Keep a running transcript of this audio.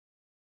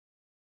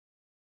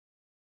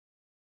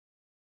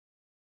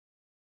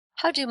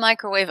How do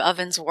microwave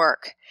ovens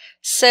work?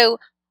 So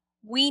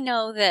we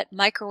know that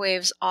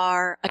microwaves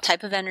are a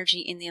type of energy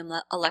in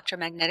the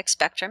electromagnetic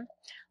spectrum,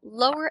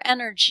 lower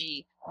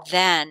energy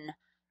than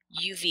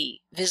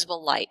UV,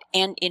 visible light,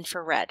 and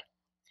infrared.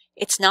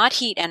 It's not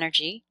heat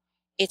energy.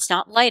 It's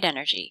not light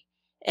energy.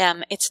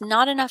 It's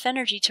not enough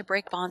energy to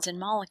break bonds in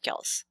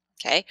molecules.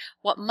 Okay,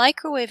 what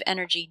microwave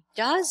energy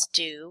does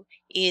do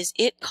is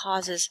it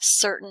causes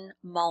certain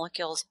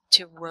molecules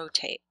to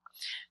rotate.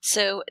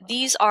 So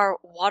these are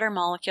water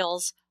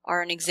molecules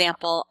are an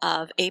example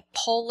of a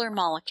polar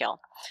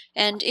molecule.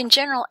 And in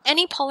general,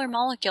 any polar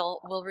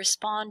molecule will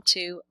respond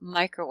to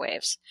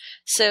microwaves.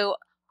 So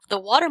the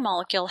water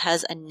molecule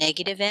has a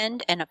negative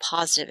end and a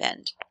positive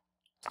end.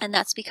 And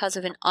that's because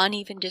of an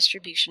uneven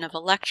distribution of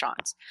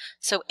electrons.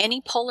 So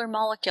any polar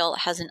molecule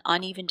has an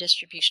uneven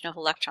distribution of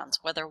electrons,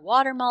 whether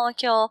water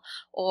molecule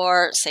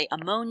or, say,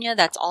 ammonia,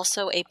 that's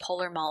also a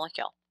polar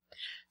molecule.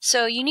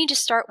 So you need to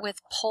start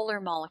with polar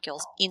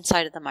molecules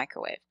inside of the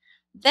microwave.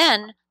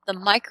 Then the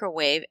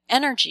microwave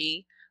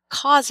energy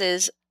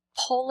causes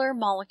polar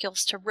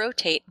molecules to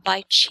rotate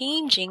by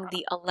changing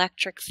the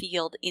electric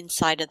field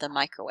inside of the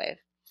microwave.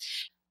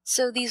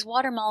 So these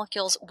water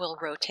molecules will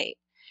rotate.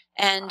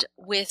 And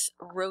with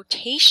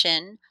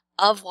rotation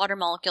of water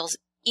molecules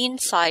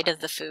inside of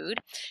the food,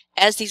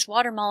 as these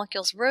water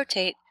molecules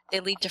rotate, they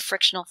lead to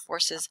frictional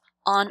forces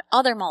on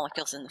other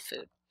molecules in the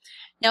food.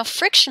 Now,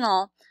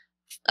 frictional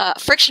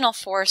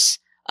force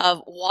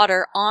of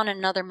water on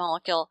another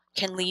molecule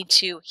can lead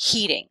to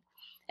heating.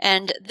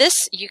 And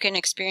this you can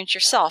experience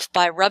yourself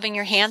by rubbing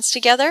your hands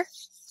together,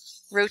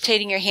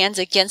 rotating your hands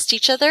against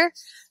each other.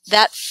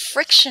 That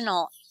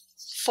frictional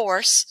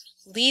force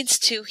leads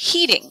to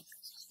heating.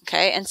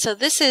 Okay, and so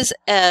this is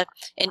an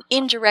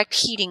indirect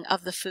heating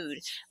of the food.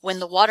 When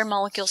the water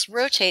molecules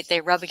rotate, they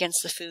rub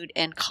against the food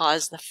and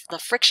cause the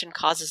friction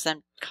causes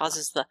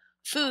the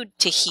food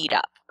to heat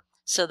up.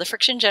 So the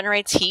friction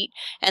generates heat,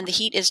 and the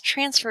heat is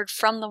transferred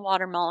from the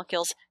water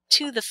molecules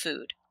to the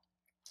food.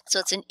 So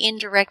it's an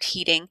indirect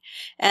heating,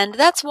 and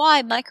that's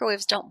why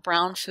microwaves don't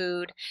brown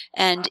food.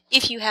 And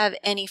if you have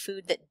any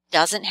food that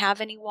doesn't have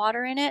any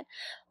water in it,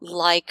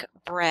 like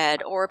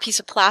bread or a piece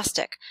of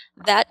plastic,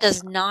 that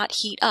does not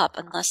heat up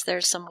unless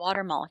there's some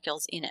water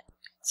molecules in it.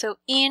 So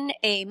in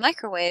a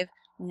microwave,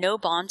 no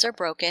bonds are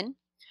broken.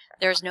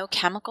 There's no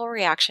chemical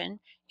reaction.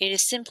 It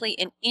is simply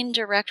an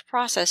indirect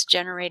process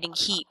generating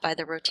heat by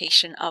the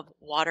rotation of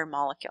water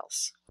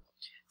molecules.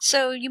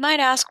 So you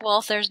might ask, well,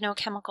 if there's no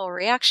chemical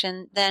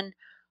reaction, then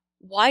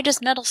why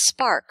does metal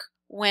spark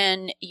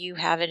when you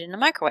have it in a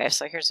microwave?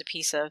 So here's a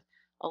piece of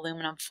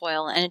aluminum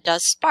foil, and it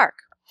does spark.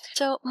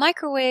 So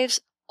microwaves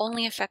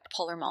only affect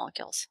polar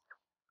molecules.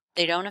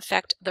 They don't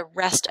affect the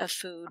rest of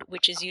food,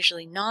 which is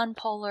usually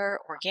nonpolar,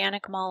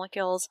 organic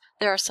molecules.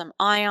 There are some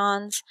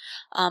ions.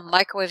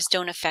 Microwaves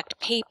don't affect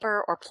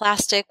paper or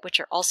plastic, which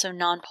are also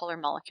nonpolar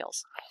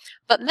molecules.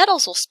 But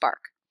metals will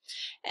spark.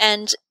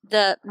 And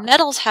the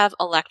metals have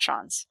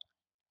electrons,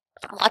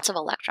 lots of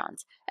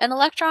electrons. And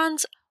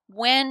electrons,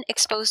 when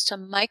exposed to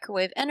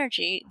microwave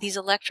energy, these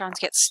electrons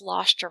get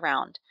sloshed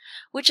around,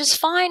 which is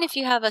fine if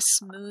you have a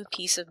smooth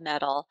piece of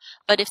metal,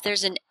 but if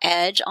there's an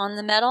edge on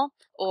the metal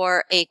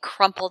or a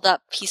crumpled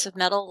up piece of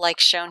metal like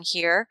shown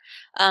here,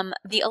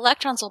 the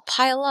electrons will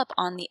pile up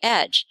on the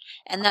edge,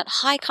 and that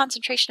high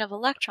concentration of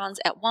electrons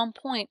at one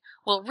point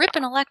will rip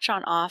an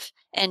electron off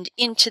and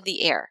into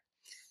the air.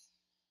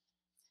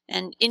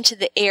 And into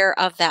the air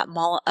of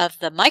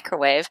the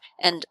microwave,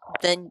 and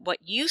then what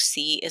you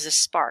see is a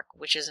spark,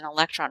 which is an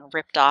electron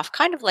ripped off,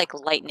 kind of like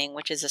lightning,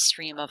 which is a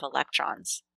stream of electrons.